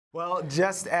Well,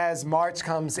 just as March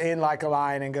comes in like a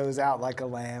lion and goes out like a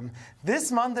lamb, this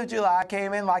month of July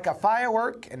came in like a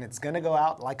firework, and it's going to go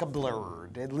out like a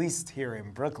blerd. At least here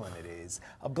in Brooklyn it is.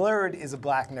 A blerd is a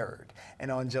black nerd. And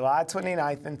on July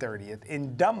 29th and 30th,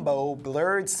 in DUMBO,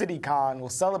 BLERD City Con will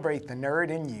celebrate the nerd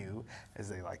in you, as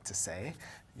they like to say.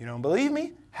 You don't believe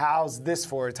me? How's this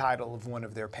for a title of one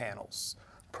of their panels?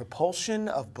 Propulsion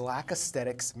of Black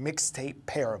Aesthetics Mixtape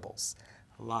Parables.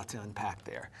 A lot to unpack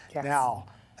there. Yes. Now,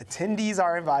 attendees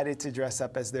are invited to dress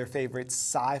up as their favorite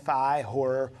sci-fi,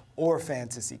 horror, or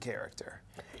fantasy character.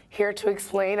 Here to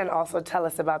explain and also tell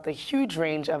us about the huge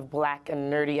range of black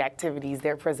and nerdy activities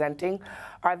they're presenting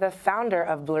are the founder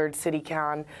of BLERD City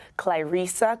Con,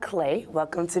 Clairesa Clay.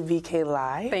 Welcome to BK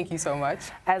Live. Thank you so much.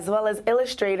 As well as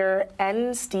illustrator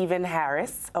N. Stephen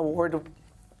Harris,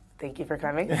 Thank you for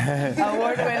coming.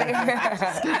 Award-winning.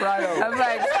 Right over. I'm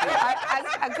like,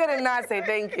 I couldn't not say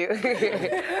thank you.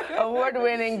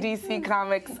 Award-winning DC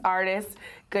Comics artist.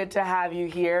 Good to have you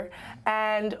here.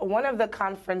 And one of the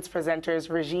conference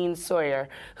presenters, Regine Sawyer,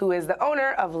 who is the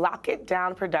owner of Lockett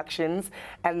Down Productions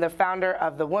and the founder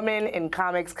of the Women in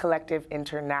Comics Collective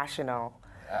International.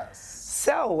 Yes.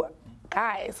 So,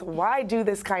 guys, why do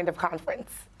this kind of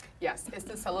conference? Yes, it's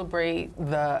to celebrate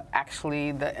the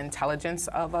intelligence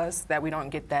of us, that we don't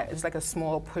get that. It's like a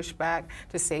small pushback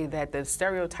to say that the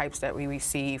stereotypes that we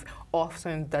receive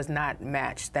often does not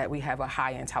match that we have a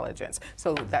high intelligence.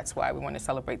 So that's why we want to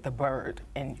celebrate the bird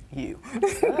in you.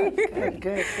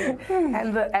 Good.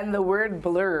 And the word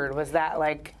blurred, was that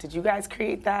like, did you guys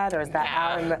create that, or is that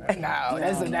out in the... No,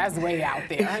 that's way out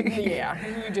there.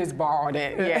 Yeah, you just borrowed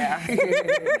it. Yeah.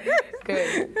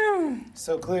 Good.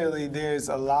 So clearly there's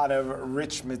a lot of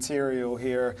rich material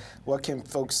here. What can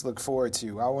folks look forward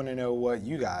to? I want to know what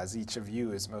you guys, each of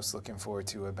you, is most looking forward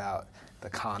to about the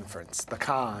conference, the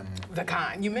con. The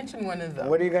con. You mentioned one of them.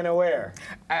 What are you going to wear?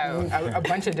 A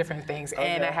bunch of different things. Okay.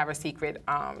 And I have a secret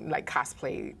like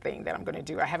cosplay thing that I'm going to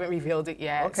do. I haven't revealed it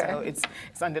yet, okay. So it's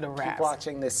under the wraps. Keep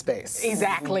watching this space.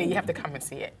 Exactly. You have to come and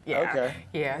see it. Yeah. Okay.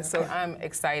 Yeah, so I'm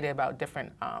excited about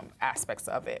different aspects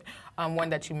of it.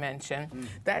 One that you mentioned,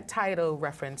 that title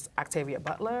referenced Octavia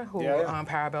Butler, who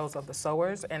Parables of the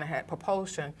Sowers, and I had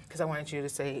propulsion because I wanted you to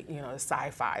say, you know, the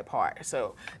sci-fi part.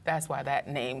 So that's why that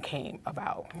name came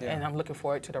about. Yeah. And I'm looking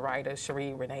forward to the writer,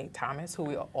 Cherie Renee Thomas, who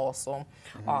we also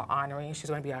are honoring. She's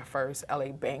going to be our first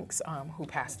L.A. Banks, who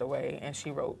passed away, and she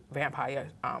wrote Vampire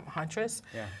Huntress.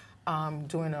 Yeah.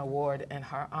 Doing an award in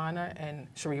her honor, and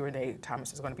Cherie Renee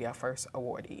Thomas is going to be our first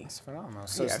awardee. That's phenomenal.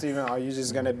 So, Stephen, are you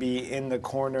just going to be in the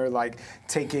corner, like,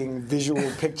 taking visual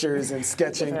pictures and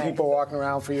sketching people walking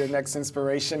around for your next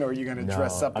inspiration, or are you going to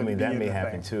dress up and be in the thing? I mean, that may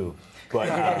happen, too. But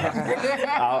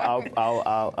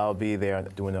I'll be there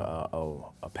doing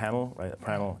a panel, right? A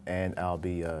panel, and I'll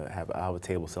have a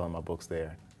table selling my books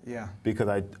there. Yeah. Because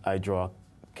I draw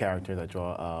characters, I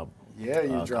draw. Yeah,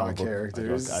 you draw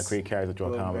characters. I create characters, I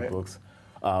draw comic books.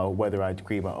 Whether I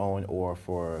create my own or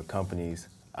for companies,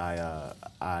 I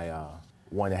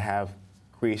want to have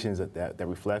creations that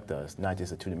reflect us, not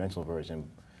just a two-dimensional version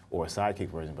or a sidekick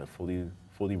version, but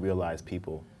fully realized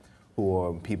people who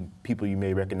are people you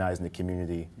may recognize in the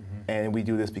community. And we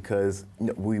do this because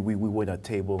we want a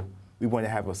table. We want to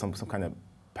have some kind of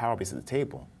power base at the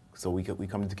table. So we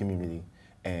come to the community,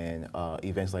 and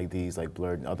events like these, like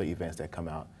BLERD and other events that come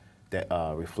out, that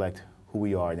reflect who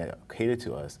we are and that cater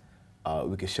to us,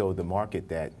 we can show the market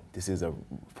that this is a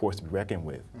force to be reckoned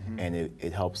with, and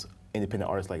it helps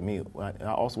independent artists like me. I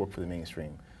also work for the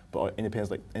mainstream, but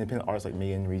independent artists like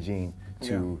me and Regine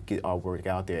to get our work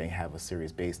out there and have a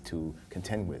serious base to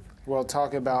contend with. Well,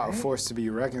 talk about a force to be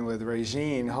reckoned with.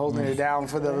 Regine, holding it down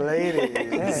for the ladies.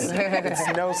 It's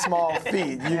no small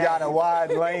feat. You got a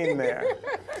wide lane there.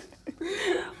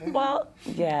 Well,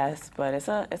 yes, but it's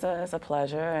a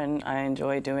pleasure, and I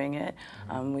enjoy doing it.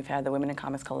 We've had the Women in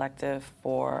Comics Collective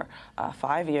for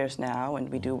 5 years now, and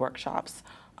we do workshops,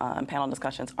 panel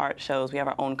discussions, art shows. We have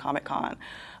our own Comic Con,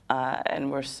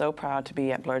 and we're so proud to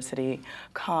be at BLERD City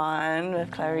Con with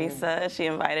Clairesa. She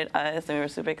invited us, and we were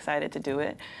super excited to do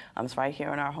it. It's right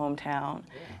here in our hometown,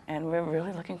 and we're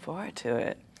really looking forward to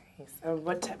it. So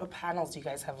what type of panels do you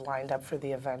guys have lined up for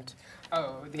the event?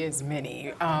 Oh, there's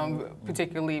many.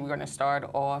 Particularly, we're going to start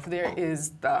off. There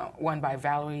is the one by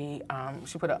Valerie.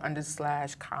 She put an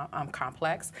 /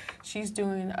 complex. She's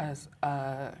doing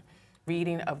a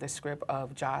reading of the script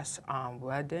of Joss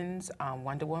Whedon's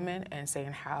Wonder Woman, and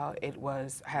saying how it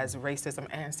has racism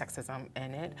and sexism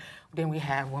in it. Then we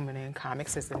have Women in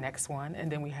Comics is the next one,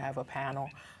 and then we have a panel.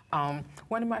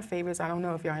 One of my favorites, I don't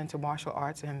know if you're into martial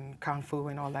arts and kung fu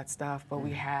and all that stuff, but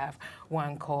we have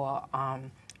one called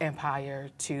Empire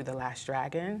to The Last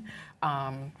Dragon,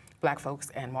 Black folks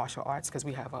and martial arts, because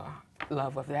we have a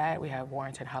love of that. We have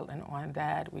Warrington Hutland on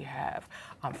that. We have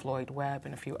Floyd Webb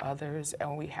and a few others,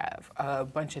 and we have a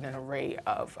bunch and an array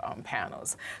of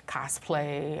panels,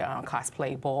 cosplay,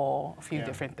 cosplay ball, a few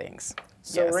different things.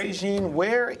 So, Regine,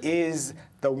 where is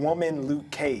the woman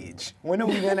Luke Cage? When are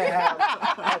we going to have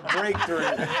a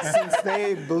breakthrough, since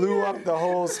they blew up the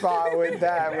whole spot with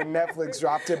that when Netflix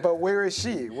dropped it? But where is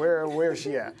she? Where is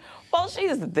she at? Well,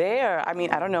 she's there. I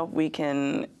mean, I don't know if we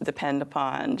can depend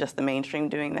upon just the mainstream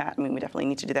doing that. I mean, we definitely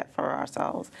need to do that for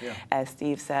ourselves. Yeah. As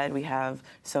Steve said, we have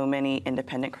so many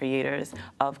independent creators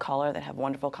of color that have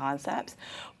wonderful concepts.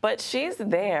 But she's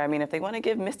there. I mean, if they want to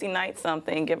give Misty Knight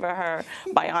something, give her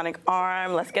bionic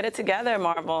arm. Let's get it together,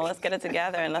 Marvel. Let's get it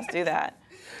together and let's do that.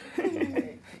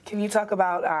 Can you talk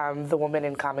about the Women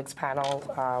in Comics panel?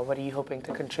 What are you hoping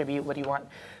to contribute? What do you want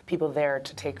people there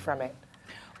to take from it?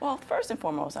 Well, first and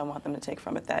foremost, I want them to take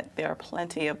from it that there are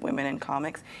plenty of women in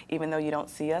comics. Even though you don't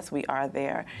see us, we are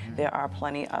there. There are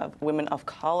plenty of women of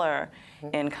color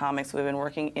in comics who have been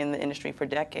working in the industry for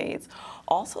decades.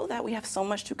 Also, that we have so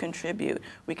much to contribute.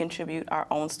 We contribute our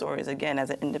own stories. Again, as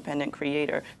an independent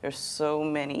creator, there's so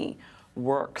many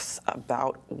works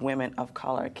about women of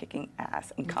color kicking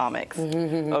ass in comics,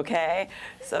 okay?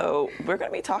 So we're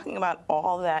gonna be talking about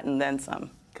all that and then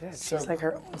some. Good. She's like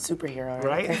her own superhero.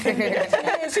 Right?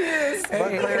 She is.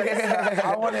 But Clairesa,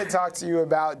 I want to talk to you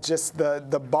about just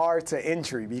the bar to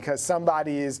entry, because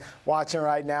somebody is watching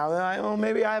right now and they're like, well,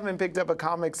 maybe I haven't picked up a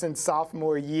comic since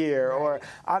sophomore year, or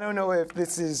I don't know if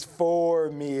this is for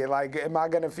me. Like, am I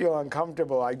going to feel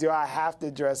uncomfortable? Like, do I have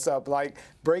to dress up? Like,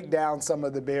 break down some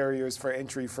of the barriers for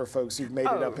entry for folks who've made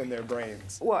it up in their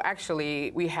brains. Well,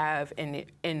 actually, we have in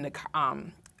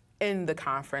the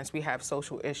conference, we have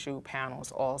social issue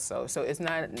panels also. So it's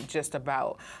not just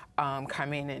about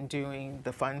coming and doing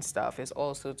the fun stuff. It's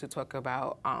also to talk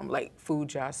about like food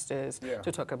justice,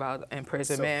 to talk about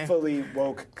imprisonment. So fully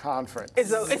woke conference.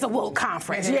 It's a woke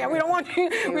conference. Yeah, we don't want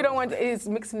it's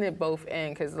mixing it both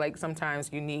in, because like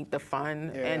sometimes you need the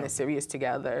fun and the serious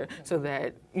together so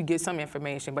that you get some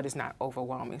information, but it's not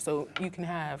overwhelming. So you can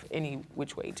have any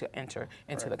which way to enter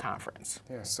into the conference.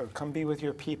 Yeah, so come be with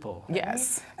your people.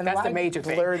 Yes, and that's the major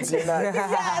thing. Blerds unite.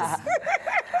 Yes.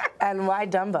 And why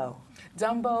Dumbo?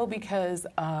 Dumbo because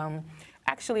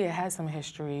actually it has some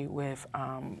history with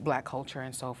Black culture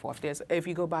and so forth. If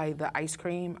you go by the ice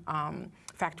cream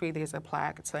factory, there's a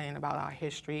plaque saying about our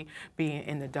history being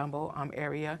in the Dumbo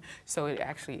area. So it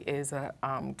actually is a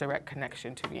direct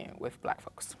connection to being with Black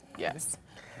folks. Yes.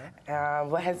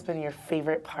 What has been your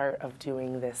favorite part of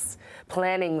doing this,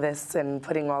 planning this and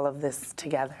putting all of this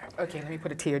together? Okay, let me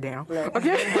put a tear down.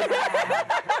 Okay.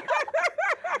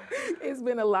 It's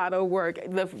been a lot of work.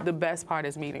 The best part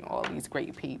is meeting all these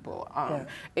great people.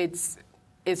 It's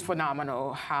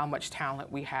phenomenal how much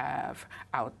talent we have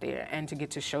out there, and to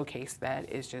get to showcase that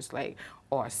is just like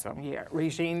awesome. Yeah,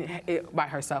 Regine by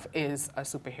herself is a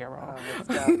superhero.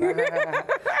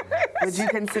 Would you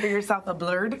consider yourself a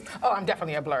blerd? Oh, I'm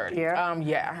definitely a blerd.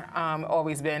 Yeah.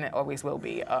 Always been, always will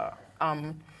be.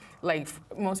 Like,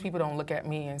 most people don't look at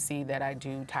me and see that I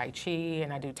do Tai Chi,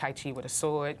 and I do Tai Chi with a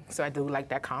sword. So I do like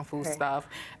that Kung Fu stuff.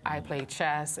 I play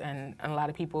chess, and a lot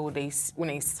of people,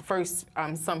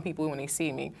 some people, when they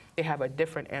see me, they have a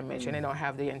different image, and they don't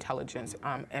have the intelligence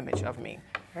image of me.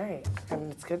 Right,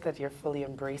 and it's good that you're fully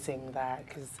embracing that,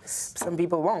 because some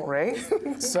people won't, right?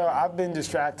 So I've been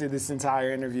distracted this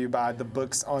entire interview by the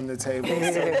books on the table.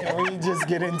 So can we just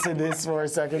get into this for a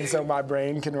second so my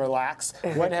brain can relax?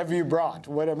 What have you brought?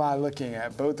 What am I looking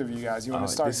at? Both of you guys, you want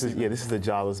to start? This is the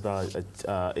job. It's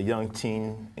about a young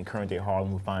teen in current-day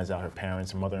Harlem who finds out her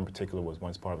parents, her mother in particular, was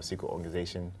once part of a secret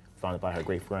organization founded by her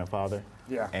great-grandfather.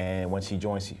 Yeah. And once she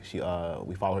joins,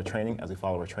 we follow her training. As we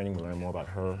follow her training, we learn more about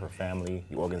her family,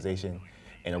 the organization,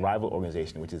 and a rival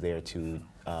organization which is there to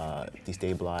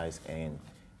destabilize and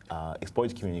exploit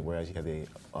the community, whereas you have the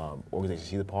organization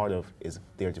she's a part of is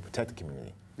there to protect the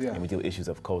community. Yeah. And we deal with issues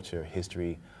of culture,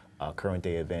 history,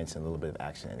 current-day events, and a little bit of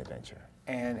action and adventure.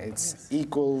 And it's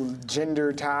equal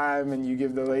gender time, and you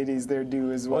give the ladies their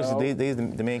due as well. Oh, they're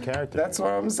the main character. That's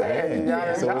what I'm saying.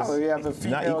 So you have a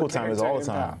female not equal time, it's all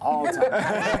time. All time.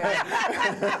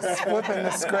 Flipping the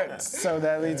script. So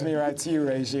that leads me right to you,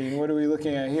 Regine. What are we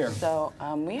looking at here? So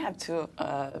we have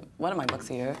one of my books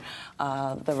here,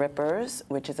 The Rippers,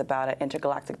 which is about an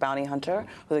intergalactic bounty hunter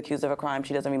who's accused of a crime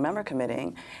she doesn't remember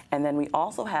committing. And then we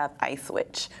also have Ice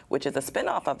Witch, which is a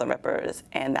spin-off of The Rippers,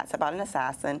 and that's about an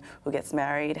assassin who gets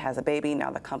married, has a baby,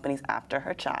 now the company's after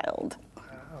her child.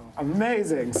 Oh.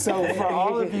 Amazing. So for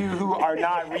all of you who are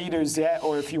not readers yet,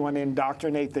 or if you want to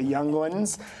indoctrinate the young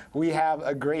ones, we have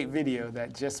a great video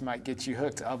that just might get you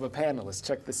hooked of a panelist.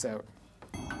 Check this out.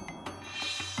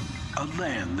 A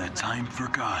land that time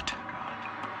forgot.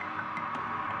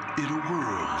 In a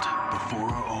world before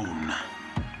our own.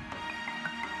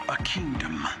 A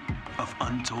kingdom of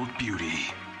untold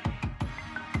beauty.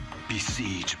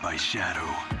 Besieged by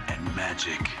shadow and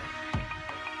magic.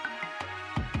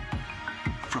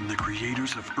 From the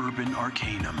creators of Urban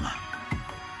Arcanum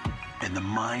and the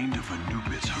mind of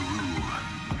Anubis Haru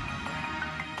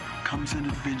comes an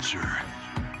adventure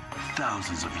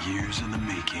thousands of years in the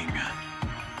making.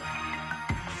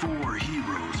 4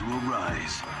 heroes will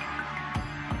rise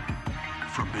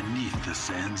from beneath the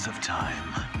sands of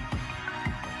time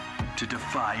to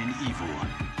defy an evil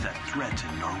that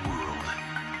threatened our world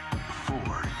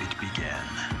before it began.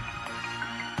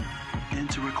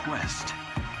 Enter a quest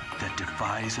that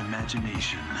defies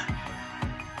imagination,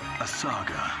 a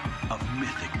saga of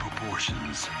mythic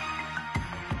proportions,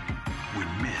 when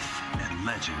myth and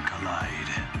legend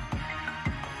collide.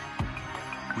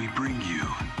 We bring you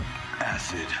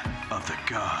Acid of the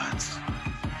Gods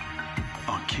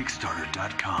on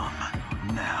Kickstarter.com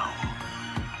now.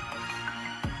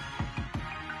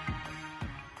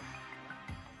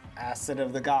 Acid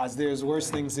of the Gods. There's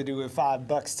worse things to do with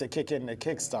 $5 to kick into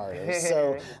Kickstarter.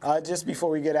 So just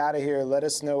before we get out of here, let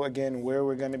us know again where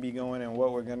we're going to be going and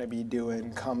what we're going to be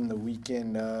doing come the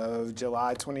weekend of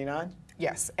July 29th.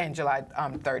 Yes, and July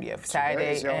 30th,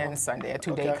 Saturday and Sunday, a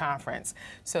 2-day conference.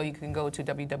 So you can go to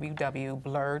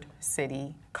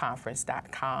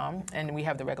www.blerdscityconference.com, and we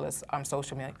have the regular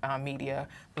social media,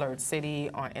 BLERD City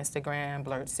on Instagram,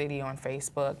 BLERD City on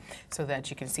Facebook, so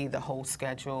that you can see the whole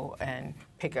schedule and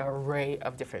pick an array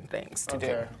of different things to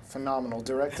do. Phenomenal.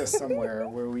 Direct us somewhere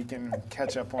where we can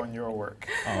catch up on your work.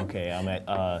 Okay, I'm at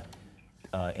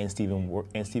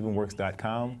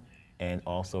nstephenworks.com. and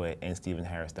also at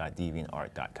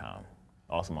nstephenharris.deviantart.com.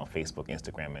 Also on Facebook,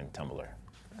 Instagram, and Tumblr.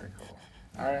 Very cool.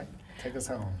 All right, take us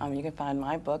home. You can find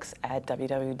my books at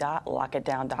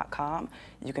www.lockettdown.com.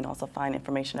 You can also find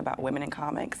information about women in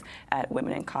comics at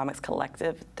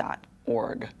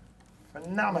womenincomicscollective.org.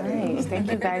 Phenomenal. Nice.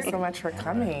 Thank you guys so much for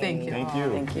coming. Thank you. Thank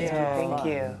you. Thank you. Thank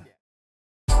you.